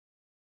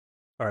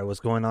All right,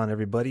 what's going on,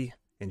 everybody?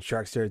 In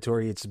Sharks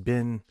territory, it's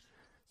been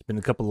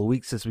a couple of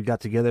weeks since we got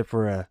together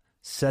for a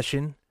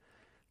session,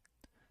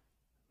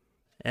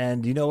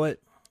 and you know what?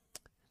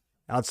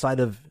 Outside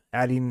of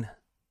adding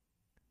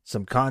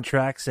some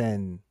contracts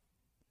and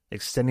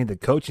extending the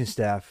coaching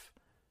staff,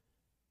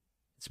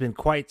 it's been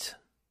quite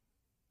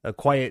a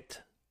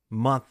quiet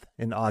month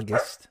in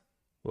August.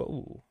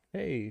 Whoa,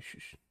 hey,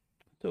 it's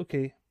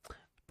okay.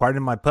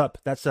 Pardon my pup.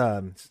 That's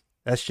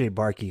S.J.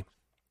 Barkey.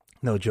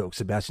 No joke,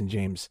 Sebastian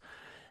James.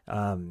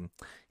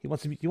 He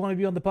wants to be. You want to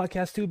be on the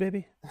podcast too,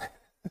 baby?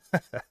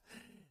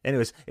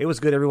 Anyways, it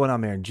was good, everyone.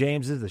 I'm Aaron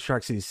James. This is the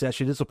Shark City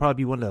session. This will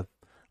probably be one of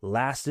the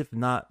last, if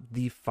not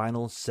the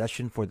final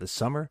session for the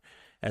summer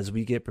as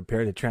we get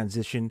prepared to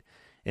transition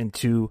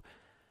into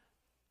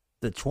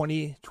the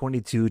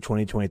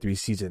 2022-2023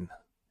 season.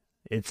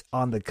 It's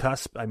on the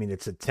cusp. I mean,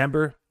 it's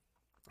September.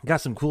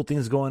 Got some cool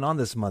things going on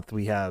this month.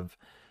 We have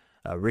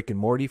Rick and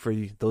Morty. For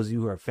those of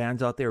you who are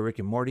fans out there, Rick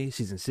and Morty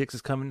season 6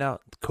 is coming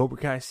out. The Cobra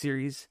Kai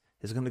series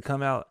is going to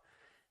come out,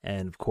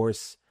 and of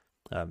course,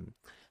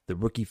 the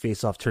rookie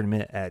face-off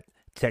tournament at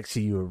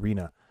TechCU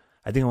Arena.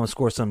 I think I'm going to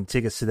score some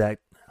tickets to that.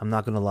 I'm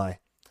not going to lie.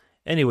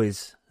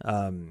 Anyways,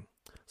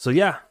 so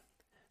yeah,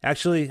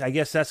 actually, I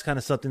guess that's kind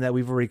of something that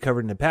we've already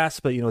covered in the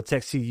past. But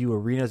TechCU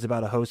Arena is about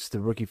to host the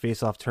rookie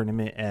face-off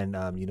tournament, and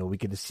we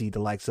get to see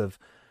the likes of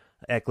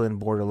Eklund,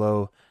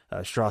 Bordelot,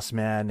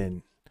 Straussman,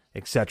 and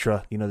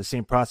etc. The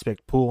same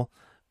prospect pool.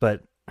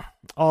 But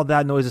all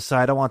that noise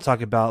aside, I want to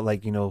talk about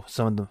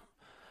some of the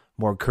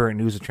more current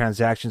news of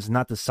transactions,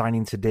 not the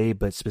signing today,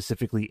 but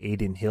specifically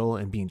Adin Hill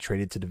and being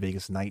traded to the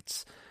Vegas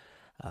Knights.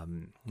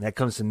 That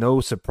comes to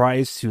no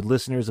surprise to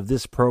listeners of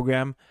this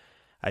program.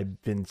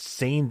 I've been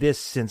saying this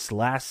since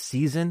last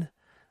season.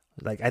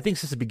 I think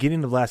since the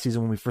beginning of last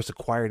season when we first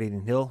acquired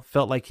Adin Hill.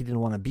 Felt like he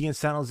didn't want to be in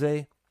San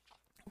Jose.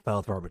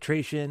 Filed for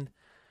arbitration.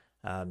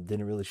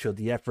 Didn't really show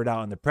the effort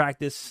out in the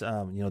practice,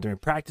 during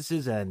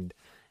practices. And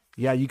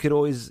yeah, you could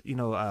always,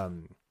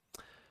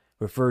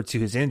 refer to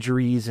his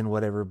injuries and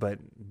whatever. But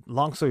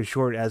long story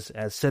short, as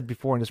said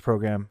before in this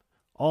program,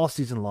 all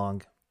season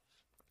long,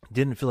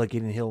 didn't feel like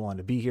Adin Hill wanted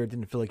to be here.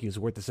 Didn't feel like he was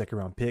worth the second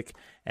round pick.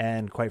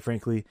 And quite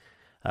frankly,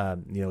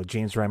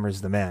 James Reimer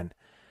is the man.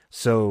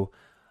 So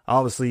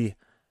obviously,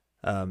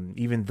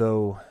 even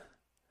though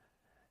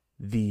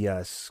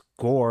the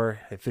score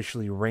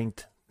officially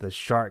ranked the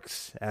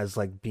Sharks as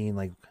being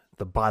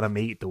the bottom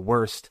 8, the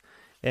worst,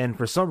 and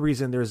for some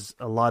reason there's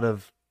a lot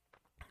of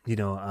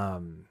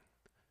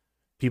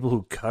people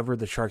who cover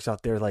the Sharks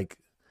out there like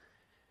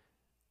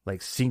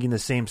singing the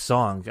same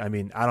song. I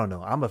mean, I don't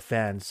know. I'm a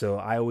fan, so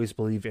I always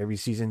believe every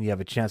season you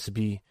have a chance to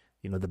be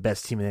the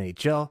best team in the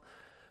NHL.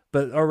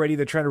 But already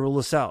they're trying to rule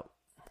us out.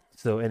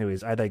 So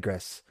anyways, I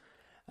digress.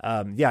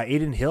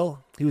 Adin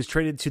Hill, he was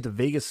traded to the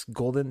Vegas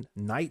Golden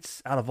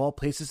Knights, out of all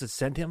places to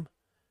send him.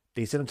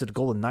 They sent him to the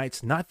Golden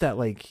Knights. Not that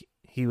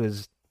he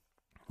was,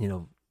 he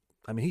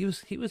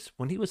was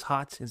when he was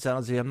hot in San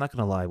Jose. I'm not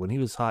gonna lie, when he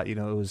was hot, it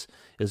was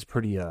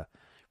pretty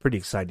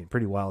exciting,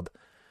 pretty wild.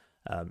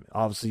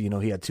 Obviously,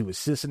 he had 2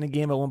 assists in the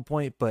game at one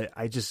point, but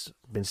I just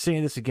been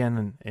saying this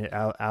again and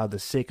out of the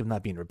sake of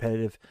not being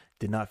repetitive.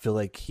 Did not feel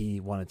like he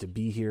wanted to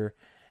be here,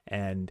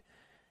 and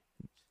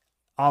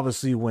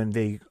obviously when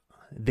they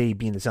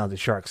being the San Jose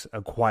Sharks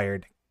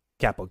acquired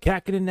Capo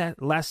Kakinen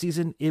that last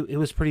season, it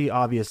was pretty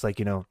obvious,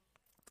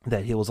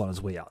 that he was on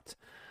his way out.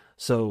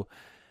 So,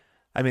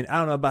 I mean, I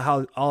don't know about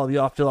how all of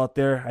y'all feel out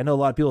there. I know a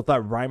lot of people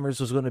thought Reimers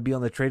was going to be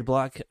on the trade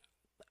block.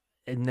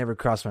 It never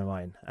crossed my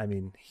mind. I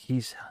mean,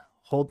 he's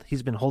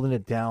been holding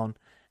it down,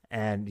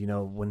 and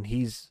when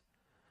he's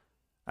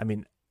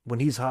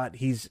hot,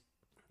 he's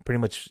pretty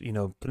much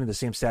putting the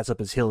same stats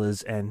up as Hill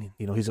is, and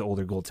he's an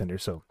older goaltender.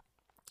 So,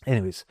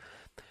 anyways,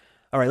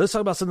 all right, let's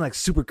talk about something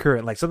super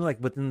current, something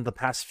within the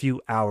past few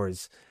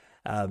hours.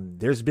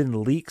 There's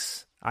been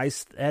leaks.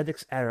 Ice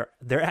addicts,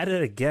 they're at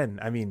it again.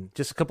 I mean,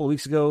 just a couple of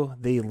weeks ago,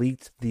 they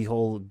leaked the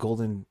whole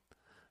Golden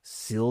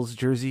Seals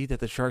jersey that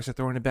the Sharks are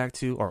throwing it back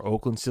to, or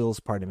Oakland Seals,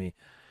 pardon me.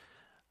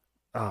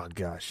 Oh,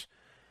 gosh.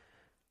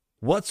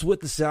 What's with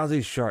the San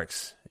Jose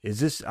Sharks? Is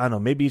this, I don't know,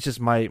 maybe it's just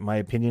my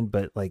opinion,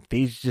 but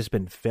they've just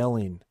been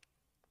failing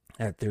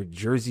at their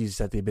jerseys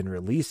that they've been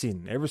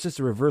releasing ever since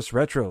the reverse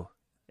retro.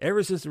 It's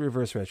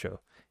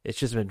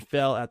just been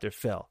fail after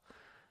fail.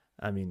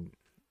 I mean,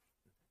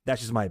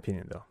 that's just my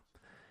opinion, though.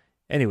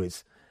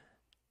 Anyways,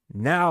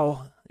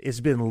 now it's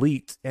been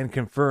leaked and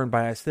confirmed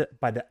by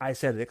the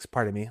Ice Addicts,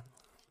 pardon me.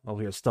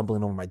 Over here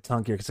stumbling over my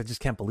tongue here because I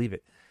just can't believe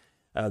it.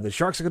 The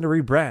Sharks are going to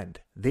rebrand.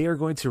 They are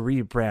going to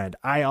rebrand.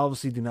 I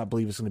obviously do not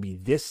believe it's going to be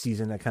this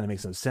season. That kind of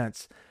makes no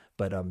sense.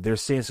 But they're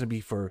saying it's going to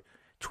be for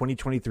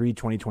 2023,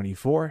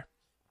 2024.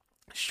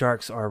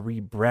 Sharks are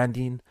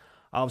rebranding.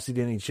 Obviously,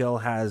 the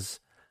NHL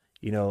has,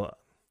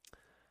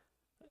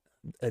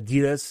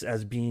 Adidas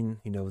as being,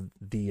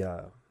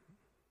 the,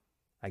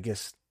 I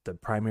guess, the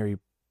primary.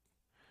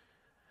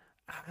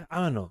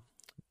 I don't know.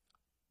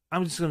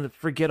 I'm just going to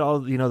forget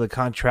all, the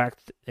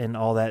contract and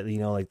all that, I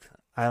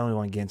don't even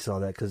want to get into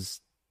all that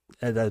because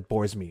that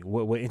bores me.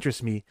 What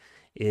interests me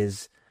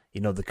is,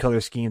 the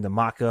color scheme, the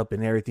mock-up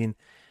and everything.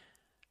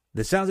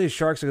 The San Jose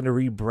Sharks are going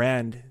to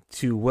rebrand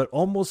to what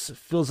almost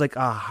feels like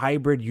a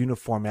hybrid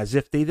uniform, as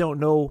if they don't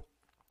know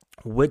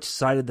which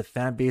side of the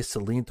fan base to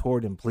lean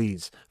toward. And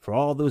please, for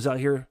all those out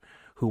here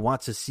who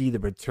want to see the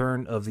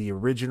return of the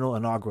original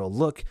inaugural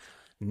look,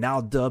 now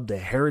dubbed the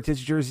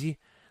Heritage Jersey,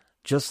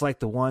 just like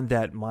the one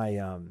that my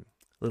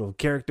little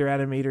character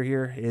animator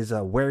here is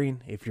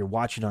wearing. If you're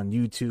watching on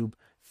YouTube,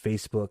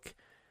 Facebook,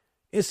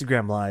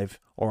 Instagram Live,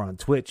 or on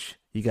Twitch,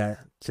 you got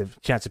a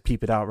chance to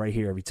peep it out right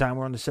here every time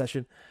we're on the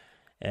session.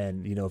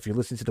 And, if you're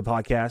listening to the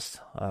podcast,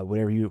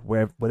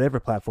 whatever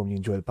platform you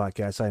enjoy the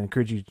podcast, I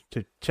encourage you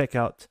to check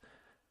out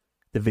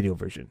the video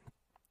version.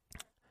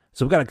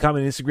 So we've got a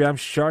comment on Instagram,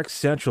 Sharks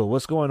Central.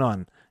 What's going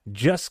on?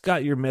 Just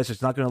got your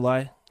message. Not going to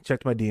lie.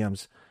 Checked my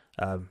DMs.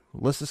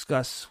 Let's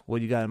discuss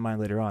what you got in mind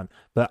later on.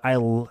 But I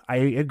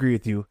agree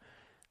with you.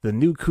 The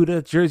new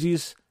CUDA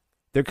jerseys,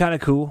 they're kind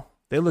of cool.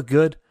 They look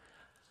good.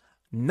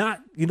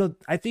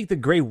 I think the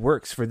gray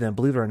works for them,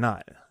 believe it or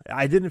not.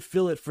 I didn't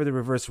feel it for the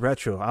reverse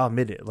retro. I'll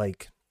admit it.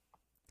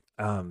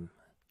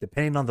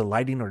 Depending on the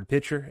lighting or the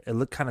picture, it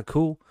looked kind of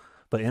cool.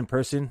 But in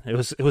person, it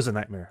was a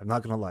nightmare. I'm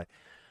not going to lie.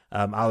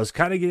 I was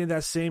kind of getting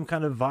that same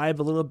kind of vibe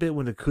a little bit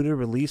when the CUDA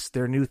released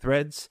their new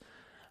threads.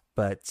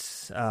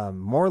 But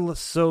more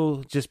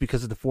so just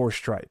because of the 4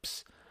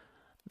 stripes.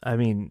 I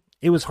mean,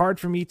 it was hard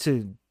for me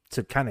to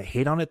kind of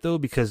hate on it, though,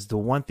 because the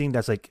one thing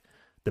that's like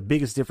the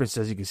biggest difference,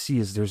 as you can see,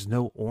 is there's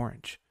no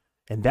orange.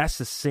 And that's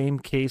the same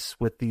case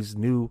with these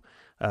new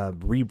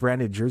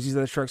rebranded jerseys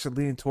that the Sharks are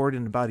leaning toward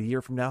in about a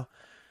year from now.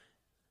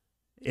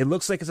 It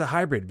looks like it's a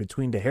hybrid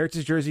between the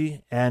Heritage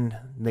jersey and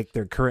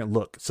their current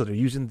look. So they're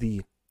using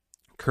the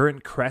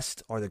current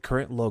crest or the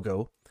current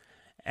logo,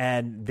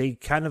 and they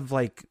kind of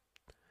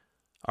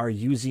are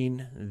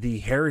using the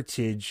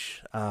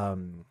Heritage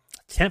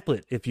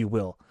template, if you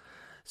will.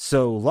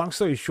 So long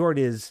story short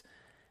is,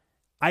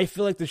 I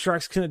feel like the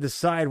Sharks couldn't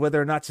decide whether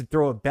or not to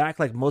throw it back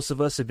like most of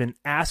us have been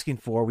asking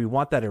for. We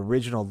want that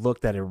original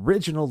look, that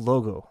original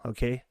logo,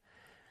 okay?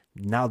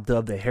 Now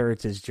dubbed the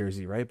Heritage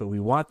jersey, right? But we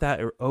want that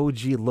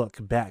OG look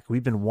back.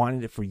 We've been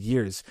wanting it for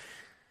years.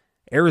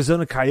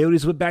 Arizona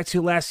Coyotes went back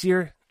to last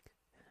year.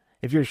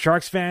 If you're a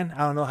Sharks fan, I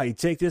don't know how you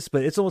take this,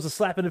 but it's almost a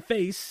slap in the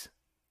face.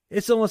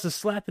 It's almost a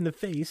slap in the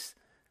face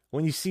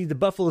when you see the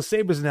Buffalo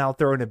Sabres now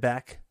throwing it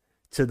back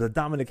to the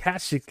Dominic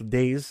Hasek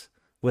days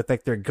with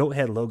their goat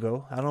head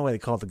logo. I don't know why they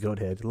call it the goat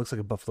head. It looks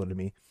like a buffalo to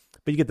me.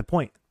 But you get the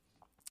point.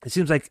 It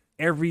seems like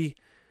every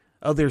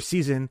other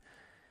season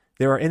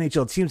there are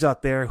NHL teams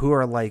out there who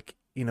are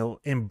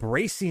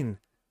embracing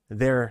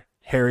their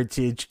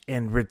heritage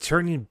and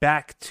returning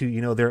back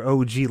to, their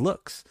OG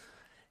looks.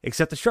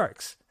 Except the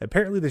Sharks.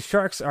 Apparently the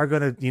Sharks are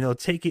going to,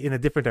 take it in a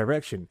different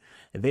direction.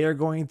 They are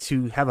going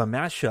to have a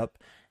mashup.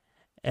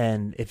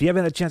 And if you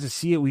haven't had a chance to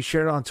see it, we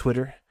shared it on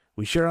Twitter.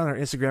 We shared it on our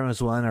Instagram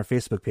as well and our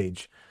Facebook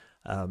page.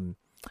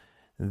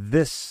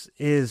 This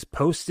is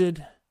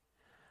posted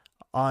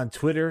on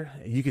Twitter.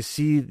 You can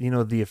see,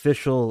 the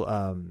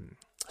official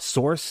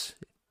source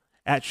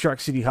at Shark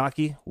City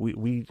Hockey.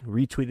 We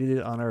retweeted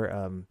it on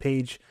our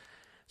page.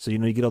 So,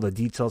 you get all the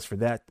details for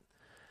that.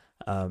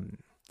 But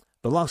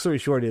long story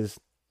short is,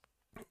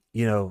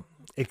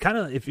 it kind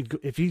of,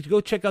 if you go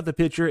check out the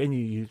picture and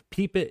you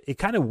peep it, it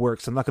kind of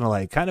works. I'm not going to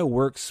lie. It kind of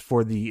works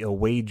for the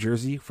away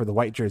jersey, for the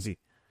white jersey.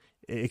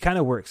 It kind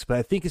of works. But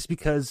I think it's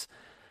because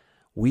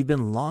we've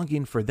been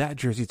longing for that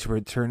jersey to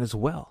return as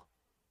well.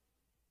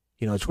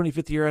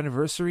 25th year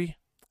anniversary,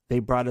 they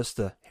brought us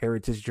the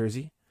Heritage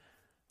jersey,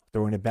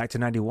 throwing it back to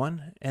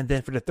 91. And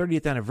then for the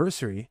 30th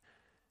anniversary,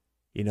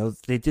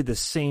 they did the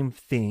same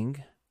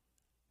thing,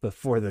 but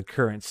for the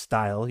current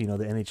style, the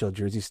NHL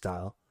jersey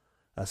style.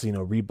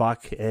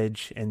 Reebok,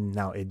 Edge, and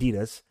now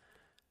Adidas,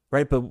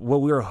 right? But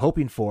what we were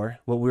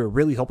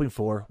really hoping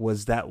for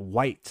was that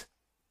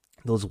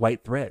those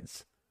white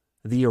threads,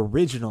 the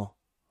original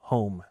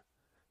home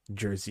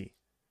jersey,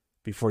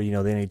 before, the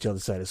NHL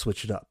decided to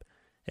switch it up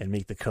and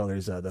make the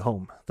colors the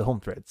home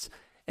threads.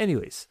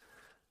 Anyways,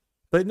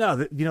 but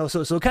no,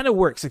 so it kind of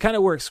works. It kind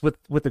of works with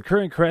the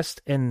current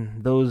crest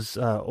and those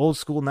old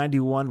school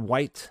 91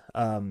 white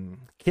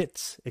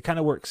kits. It kind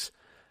of works.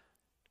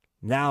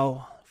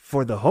 Now,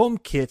 for the home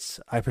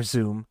kits, I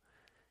presume,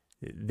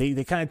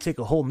 they kind of take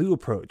a whole new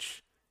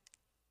approach.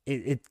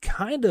 It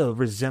kind of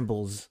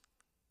resembles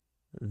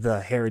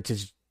the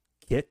Heritage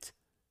kit,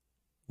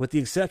 with the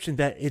exception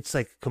that it's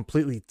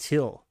completely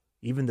teal,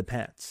 even the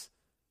pants.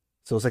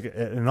 So it's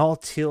an all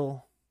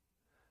teal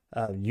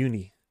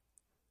uni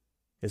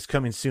is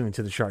coming soon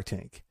to the Shark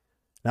Tank.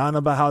 Now I don't know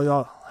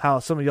about how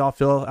some of y'all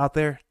feel out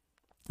there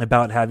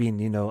about having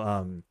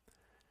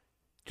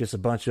just a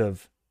bunch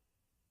of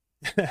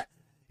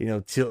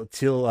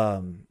teal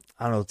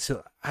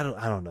I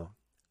don't know.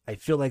 I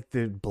feel like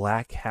the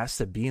black has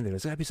to be in there.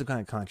 There's got to be some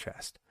kind of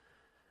contrast.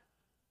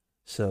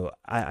 So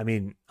I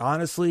mean,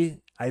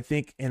 honestly, I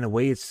think in a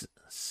way it's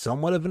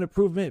somewhat of an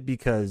improvement,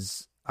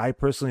 because I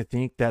personally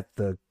think that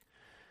the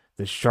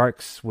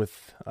Sharks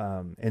with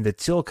and the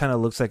teal kind of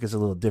looks like it's a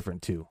little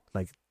different too.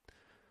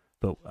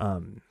 But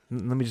let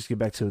me just get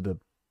back to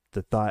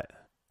the thought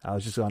I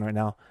was just on right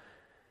now.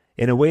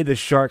 In a way, the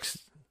Sharks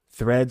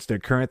threads, their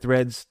current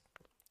threads,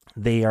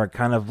 they are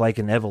kind of like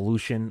an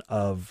evolution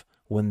of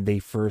when they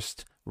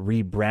first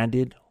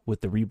rebranded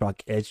with the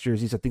Reebok Edge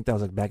jerseys. I think that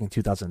was like back in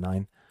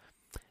 2009.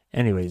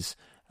 Anyways,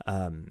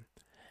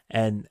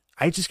 and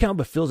I just can't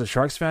but feel as a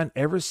Sharks fan,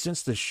 ever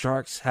since the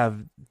Sharks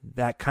have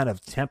that kind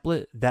of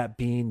template, that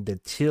being the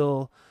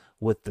teal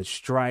with the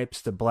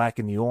stripes, the black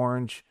and the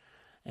orange,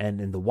 and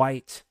in the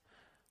white,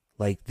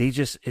 like they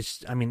just,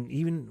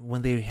 even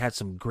when they had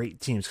some great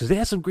teams, because they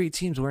had some great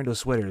teams wearing those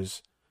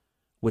sweaters,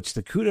 which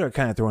the Cuda are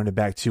kind of throwing it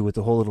back to with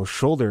the whole little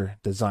shoulder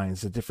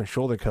designs, the different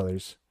shoulder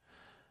colors.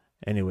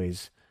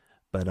 Anyways,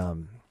 but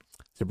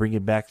to bring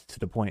it back to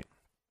the point,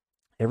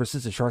 ever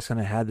since the Sharks kind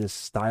of had this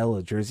style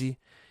of jersey,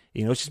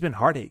 it's just been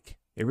heartache.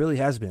 It really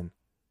has been.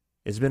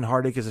 It's been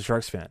heartache as a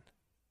Sharks fan.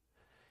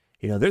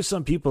 There's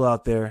some people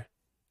out there,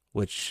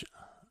 which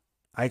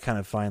I kind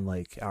of find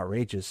like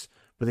outrageous,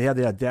 but they have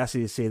the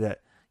audacity to say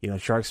that,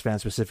 Sharks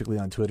fans specifically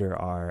on Twitter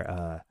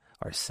are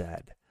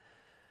sad.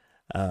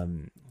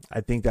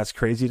 I think that's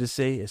crazy to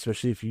say,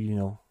 especially if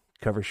you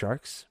cover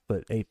Sharks.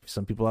 But hey,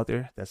 some people out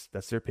there, that's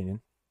their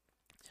opinion.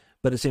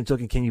 But at the same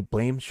token, can you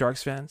blame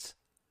Sharks fans?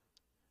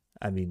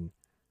 I mean,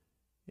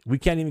 we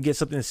can't even get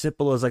something as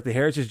simple as like the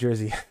Heritage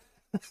jersey.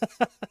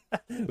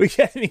 We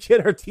can't even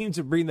get our team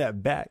to bring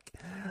that back,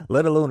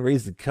 let alone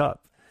raise the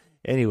cup.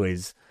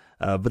 Anyways,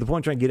 but the point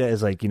I'm trying to get at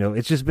is like,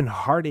 it's just been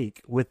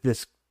heartache with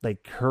this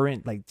like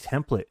current like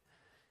template.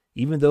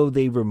 Even though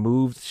they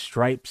removed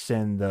stripes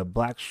and the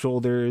black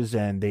shoulders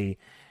and they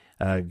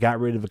got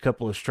rid of a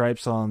couple of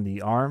stripes on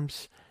the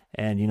arms,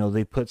 and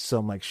they put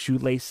some like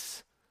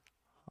shoelace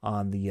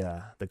on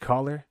the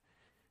collar,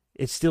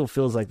 it still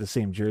feels like the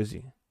same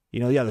jersey.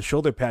 The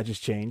shoulder patches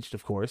changed,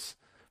 of course,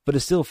 but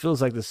it still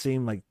feels like the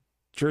same like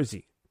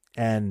jersey.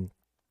 And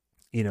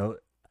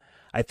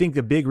I think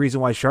the big reason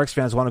why Sharks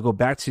fans want to go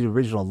back to the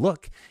original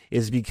look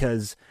is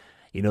because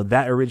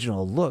that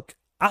original look.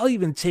 I'll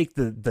even take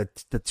the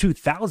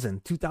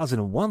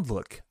 2001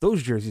 look.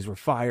 Those jerseys were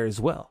fire as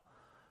well.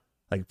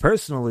 Like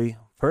personally,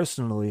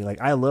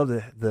 like I love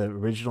the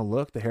original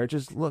look, the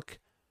Heritage look,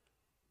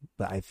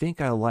 but I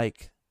think I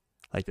like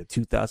the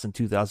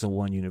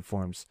 2001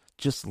 uniforms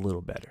just a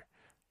little better.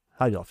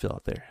 How y'all feel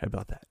out there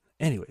about that?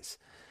 Anyways,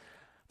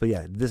 but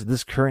yeah,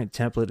 this current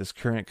template, this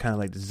current kind of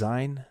like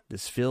design,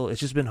 this feel, it's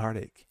just been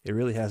heartache. It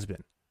really has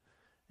been.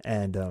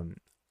 And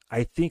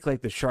I think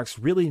like the Sharks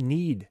really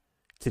need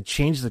to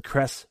change the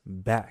crest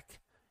back.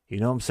 You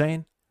know what I'm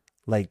saying?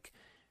 Like,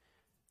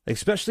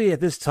 especially at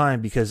this time,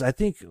 because I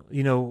think,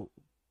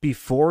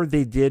 before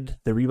they did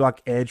the Reebok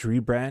Edge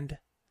rebrand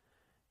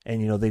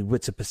and, they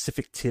went to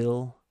Pacific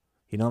Teal,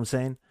 you know what I'm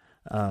saying?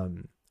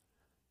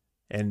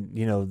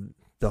 And,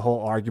 the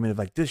whole argument of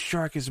like, this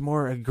Shark is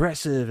more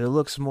aggressive. It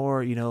looks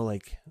more,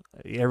 like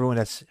everyone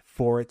that's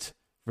for it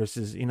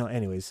versus,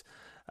 anyways,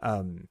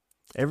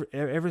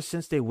 ever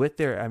since they went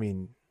there, I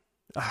mean,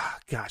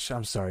 gosh,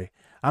 I'm sorry.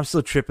 I'm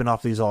still tripping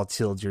off these all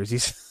teal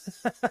jerseys.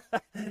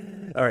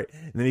 All right.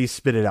 And then he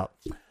spit it out.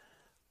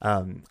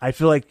 I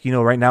feel like,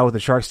 right now with the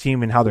Sharks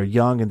team and how they're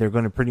young and they're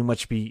going to pretty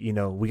much be,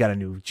 we got a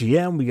new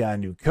GM, we got a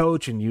new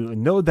coach, and you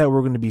know that we're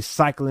going to be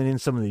cycling in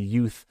some of the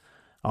youth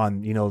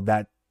on,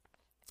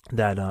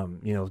 that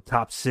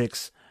top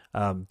six.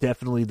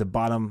 Definitely the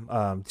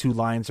bottom two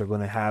lines are going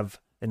to have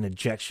an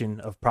injection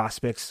of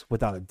prospects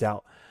without a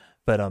doubt.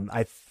 But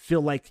I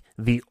feel like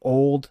the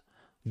old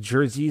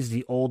jerseys,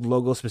 the old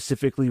logo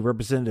specifically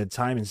represented a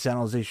time in San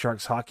Jose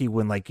Sharks hockey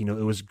when it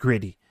was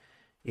gritty.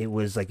 It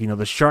was like,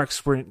 the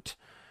Sharks weren't,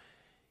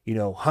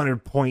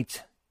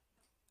 100-point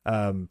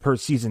per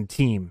season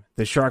team.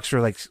 The Sharks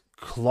were like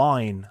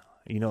clawing,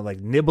 like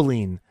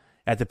nibbling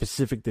at the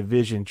Pacific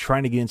Division,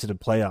 trying to get into the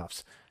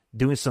playoffs,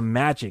 doing some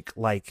magic,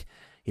 like,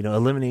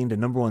 eliminating the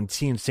number one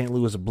team, St.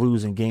 Louis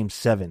Blues in Game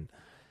 7,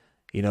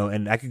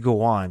 and I could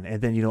go on.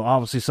 And then,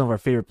 obviously some of our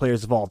favorite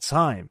players of all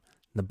time,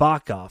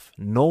 Nabokov,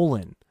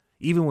 Nolan,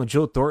 even when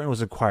Joe Thornton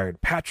was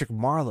acquired, Patrick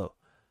Marleau,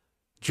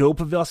 Joe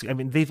Pavelski. I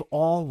mean, they've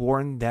all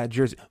worn that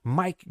jersey.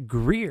 Mike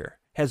Greer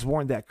has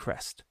worn that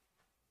crest.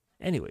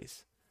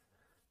 Anyways,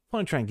 what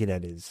I'm trying to get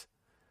at is,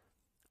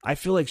 I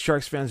feel like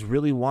Sharks fans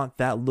really want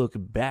that look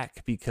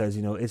back because,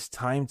 it's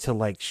time to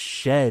like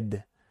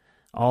shed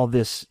all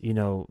this,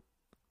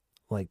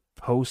 like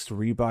post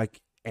Reebok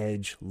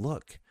Edge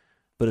look.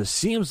 But it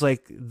seems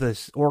like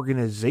this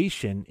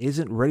organization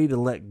isn't ready to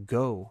let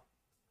go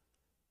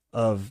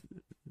of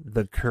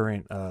the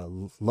current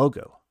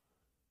logo,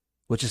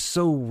 which is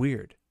so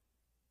weird,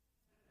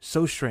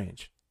 so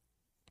strange.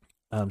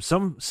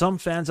 Some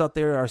fans out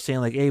there are saying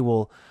like, hey,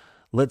 well,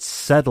 let's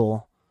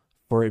settle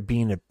for it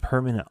being a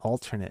permanent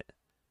alternate.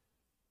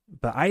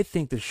 But I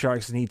think the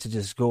Sharks need to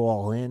just go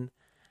all in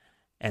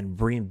and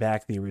bring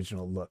back the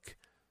original look.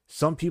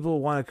 Some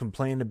people want to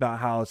complain about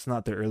how it's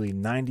not the early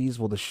 90s.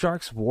 Well, the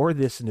Sharks wore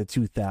this in the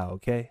 2000,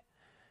 okay?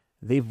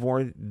 They've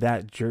worn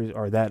that jersey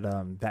or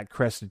that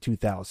crest in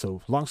 2000.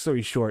 So long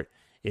story short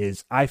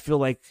is I feel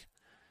like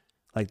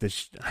like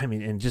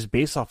and just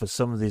based off of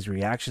some of these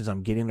reactions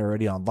I'm getting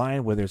already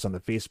online, whether it's on the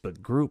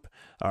Facebook group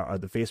or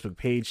the Facebook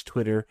page,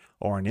 Twitter,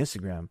 or on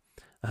Instagram,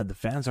 the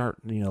fans aren't,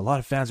 a lot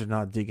of fans are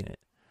not digging it.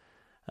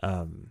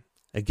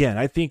 Again,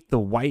 I think the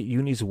white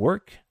unis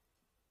work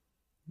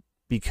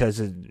because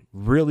it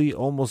really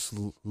almost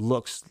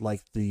looks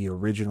like the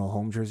original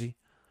home jersey.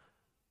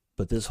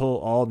 But this whole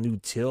all new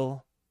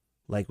teal,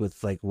 like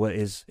with like what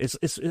is, it's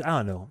I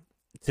don't know.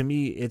 To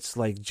me, it's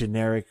like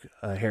generic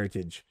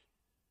heritage.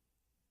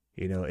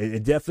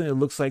 It definitely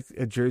looks like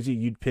a jersey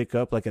you'd pick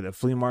up like at a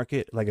flea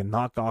market, like a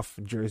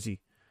knockoff jersey.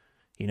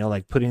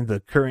 Like putting the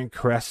current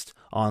crest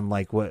on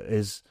like what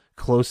is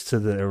close to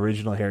the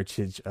original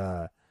heritage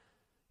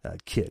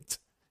kit.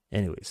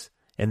 Anyways,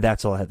 and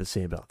that's all I had to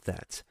say about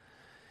that.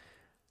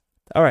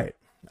 All right.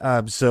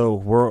 So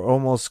we're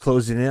almost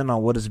closing in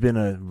on what has been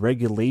a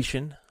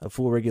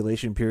full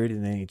regulation period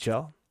in the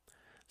NHL.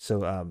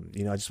 So, I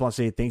just want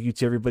to say thank you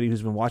to everybody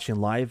who's been watching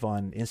live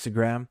on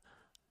Instagram,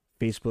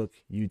 Facebook,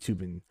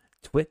 YouTube, and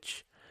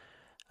Twitch.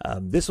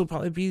 This will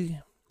probably be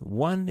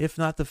one, if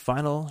not the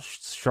final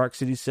Shark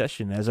City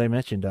session. As I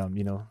mentioned,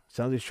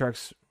 some of the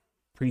Sharks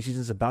preseason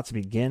is about to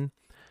begin.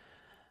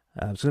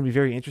 It's going to be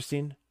very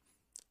interesting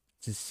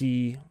to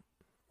see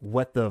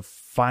what the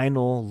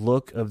final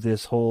look of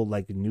this whole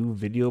like new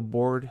video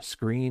board,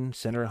 screen,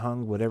 center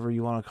hung, whatever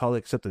you want to call it,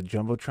 except the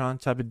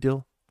Jumbotron type of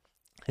deal,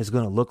 is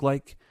going to look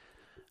like.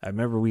 I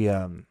remember we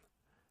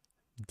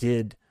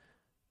did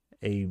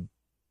a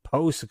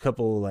post a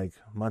couple like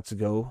months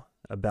ago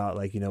about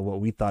like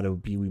what we thought it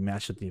would be. We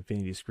matched up the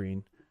infinity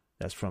screen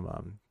that's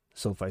from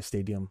SoFi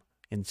Stadium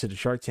into the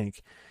Shark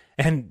Tank,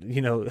 and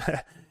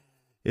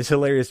it's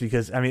hilarious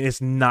because it's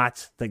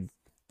not like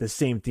the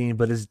same theme,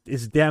 but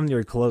it's damn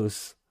near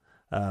close.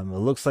 It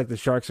looks like the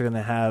Sharks are going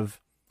to have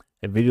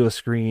a video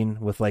screen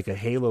with like a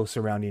halo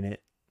surrounding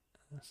it.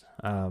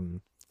 I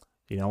want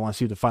to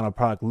see what the final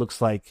product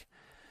looks like.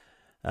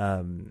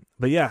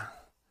 But yeah,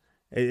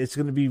 it's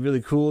going to be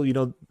really cool.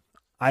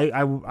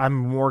 I'm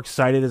more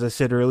excited, as I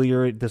said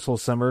earlier, this whole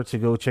summer to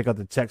go check out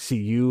the Tech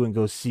CU and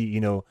go see,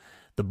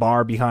 the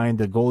bar behind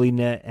the goalie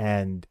net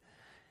and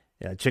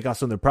check out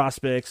some of the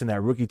prospects in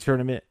that rookie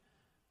tournament.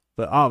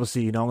 But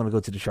obviously, I'm going to go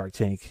to the Shark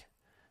Tank.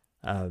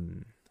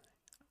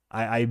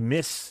 I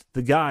miss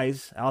the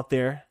guys out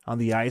there on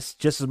the ice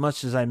just as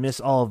much as I miss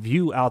all of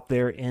you out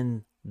there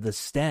in the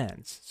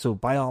stands. So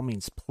by all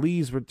means,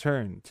 please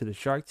return to the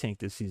Shark Tank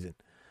this season.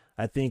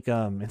 I think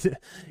in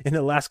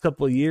the last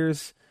couple of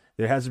years,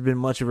 there hasn't been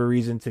much of a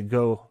reason to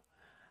go,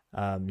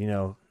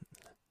 to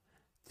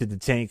the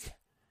tank.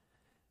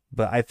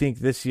 But I think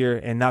this year,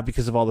 and not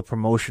because of all the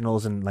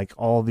promotionals and like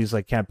all these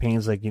like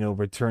campaigns, like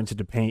return to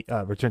the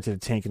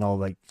tank, and all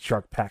like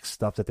Shark Pack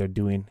stuff that they're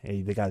doing.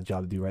 Hey, they got a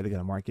job to do, right? They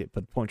got a market.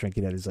 But the point I'm trying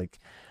to get at is like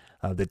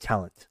the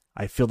talent.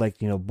 I feel like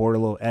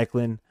Bordelot,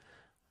 Eklund.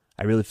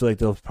 I really feel like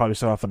they'll probably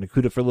start off on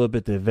Nakuda for a little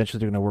bit. Then eventually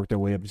they're going to work their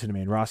way up into the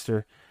main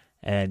roster,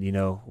 and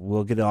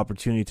we'll get an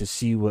opportunity to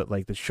see what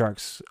like the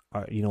Sharks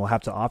are, will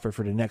have to offer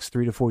for the next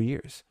 3 to 4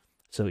 years.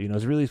 So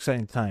it's a really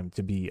exciting time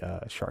to be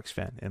a Sharks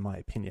fan, in my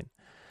opinion.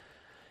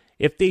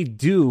 If they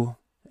do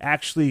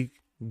actually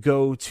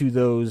go to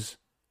those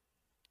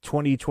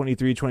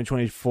 2023,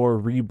 2024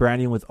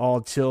 rebranding with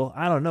all till,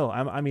 I don't know.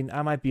 I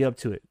might be up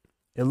to it.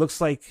 It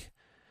looks like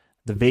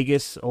the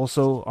Vegas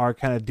also are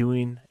kind of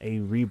doing a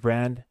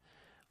rebrand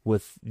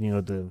with,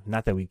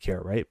 not that we care,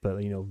 right? But,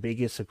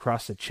 Vegas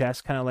across the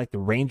chest, kind of like the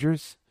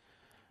Rangers.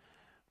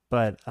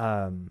 But,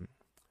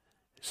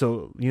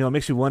 so, it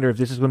makes me wonder if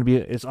this is going to be,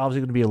 it's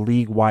obviously going to be a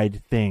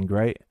league-wide thing,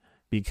 right?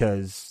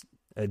 Because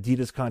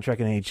Adidas contract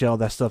in NHL,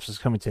 that stuff's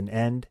just coming to an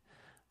end.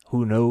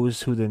 Who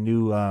knows who the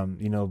new,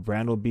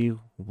 brand will be?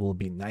 Will it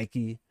be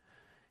Nike?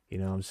 You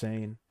know what I'm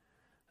saying?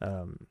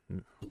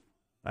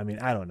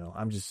 I don't know.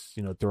 I'm just,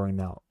 throwing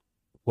out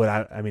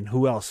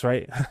who else,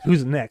 right?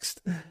 Who's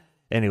next?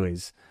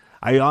 Anyways,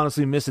 I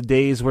honestly miss the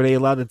days where they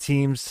allowed the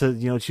teams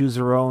to, choose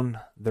their own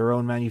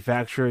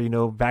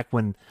manufacturer, back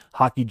when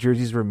hockey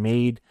jerseys were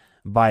made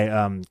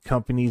by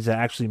companies that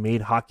actually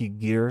made hockey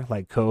gear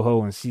like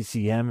Koho and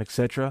CCM,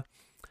 etc.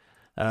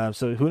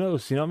 So who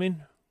knows? You know what I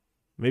mean?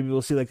 Maybe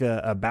we'll see like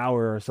a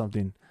Bauer or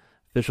something,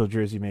 official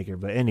jersey maker.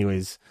 But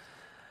anyways,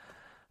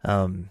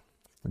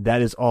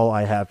 that is all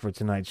I have for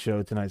tonight's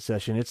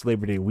session. It's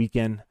Labor Day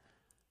weekend.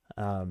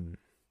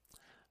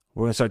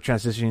 We're going to start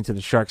transitioning to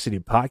the Shark City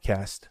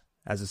podcast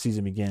as the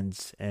season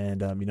begins.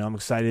 And, I'm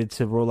excited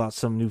to roll out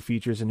some new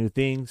features and new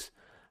things.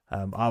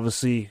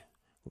 Obviously,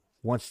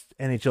 once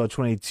NHL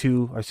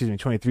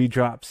 23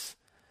 drops,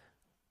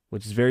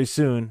 which is very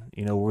soon,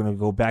 we're going to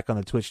go back on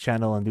the Twitch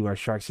channel and do our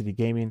Shark City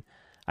gaming.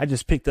 I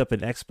just picked up an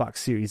Xbox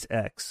Series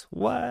X.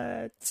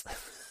 What?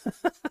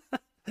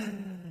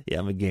 Yeah,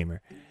 I'm a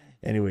gamer.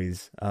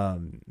 Anyways,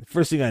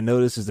 first thing I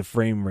noticed is the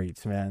frame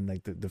rates, man.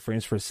 Like the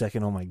frames per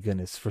second. Oh my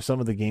goodness! For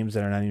some of the games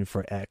that are not even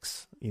for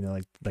X,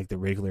 like the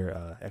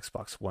regular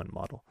Xbox One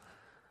model.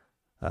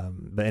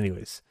 But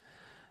anyways,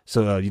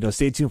 so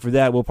stay tuned for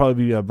that. We'll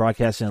probably be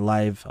broadcasting it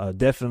live,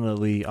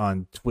 definitely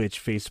on Twitch,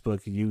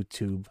 Facebook,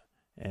 YouTube,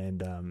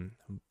 And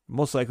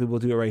most likely we'll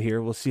do it right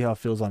here. We'll see how it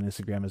feels on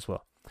Instagram as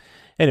well.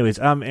 Anyways,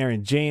 I'm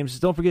Aaron James.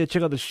 Don't forget to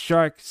check out the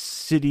Shark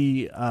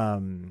City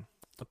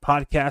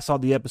podcast, all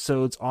the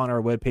episodes on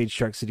our webpage,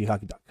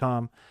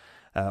 sharkcityhockey.com.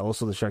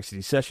 Also the Shark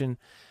City session.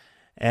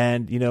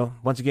 And,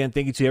 once again,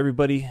 thank you to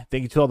everybody.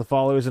 Thank you to all the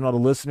followers and all the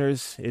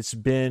listeners. It's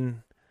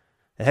been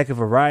a heck of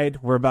a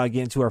ride. We're about to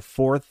get into our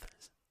fourth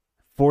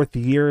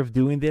year of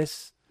doing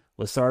this.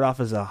 What started off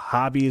as a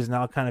hobby is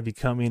now kind of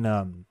becoming,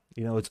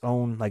 its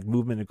own like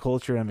movement and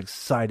culture. I'm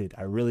excited.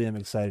 I really am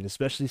excited,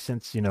 especially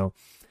since, when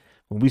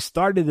we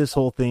started this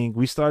whole thing,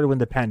 we started when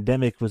the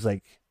pandemic was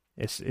like,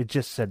 it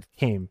just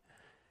came.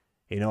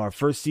 Our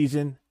first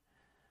season,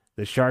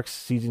 the Sharks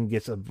season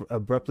gets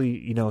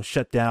abruptly,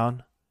 shut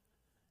down.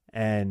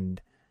 And,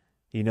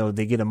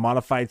 they get a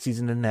modified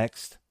season the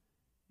next.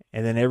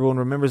 And then everyone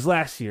remembers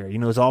last year.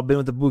 It's all been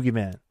with the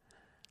boogeyman.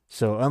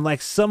 So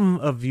unlike some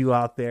of you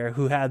out there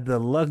who had the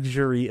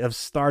luxury of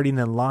starting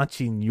and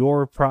launching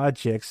your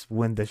projects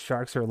when the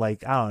Sharks are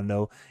like, I don't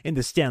know, in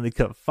the Stanley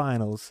Cup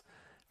Finals,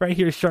 right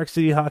here, Shark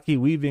City Hockey,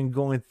 we've been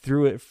going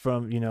through it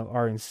from,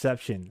 our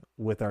inception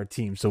with our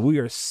team. So we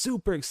are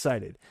super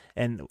excited.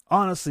 And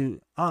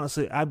honestly,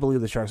 I believe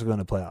the Sharks are going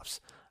to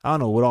playoffs. I don't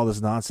know what all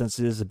this nonsense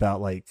is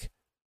about, like,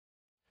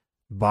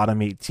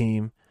 bottom 8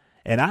 team.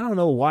 And I don't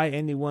know why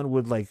anyone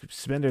would, like,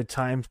 spend their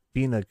time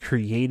being a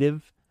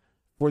creative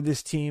for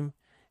this team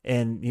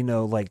and,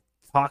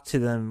 talk to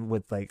them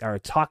with, or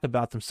talk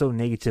about them so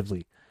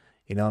negatively.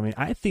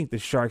 I think the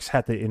Sharks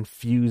had to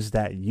infuse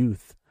that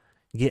youth.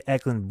 Get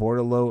Eklund,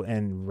 Bordeleau,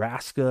 and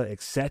Raska,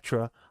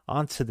 etc.,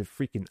 onto the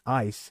freaking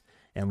ice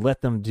and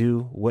let them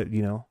do what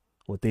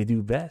they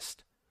do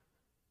best.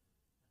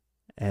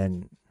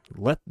 And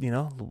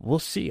we'll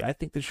see. I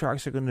think the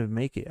Sharks are going to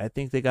make it. I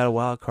think they got a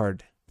wild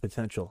card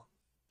potential.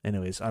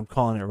 Anyways, I'm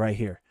calling it right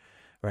here,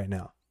 right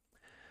now.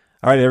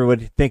 All right,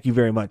 everybody. Thank you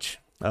very much.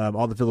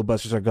 All the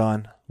filibusters are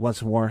gone.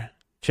 Once more,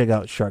 check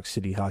out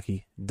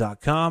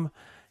sharkcityhockey.com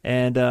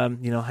and,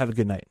 have a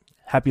good night.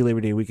 Happy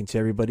Labor Day weekend to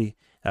everybody.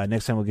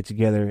 Next time we'll get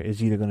together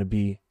is either going to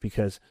be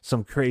because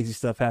some crazy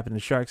stuff happened in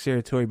Sharks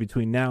territory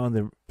between now and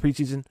the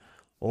preseason,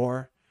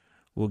 or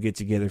we'll get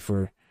together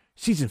for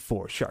season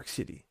 4, Shark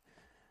City.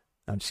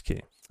 I'm just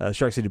kidding.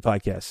 Shark City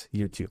Podcast,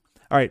 year 2.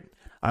 All right,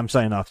 I'm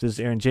signing off. This is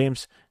Aaron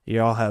James.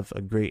 You all have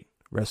a great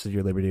rest of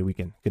your Labor Day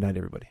weekend. Good night,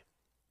 everybody.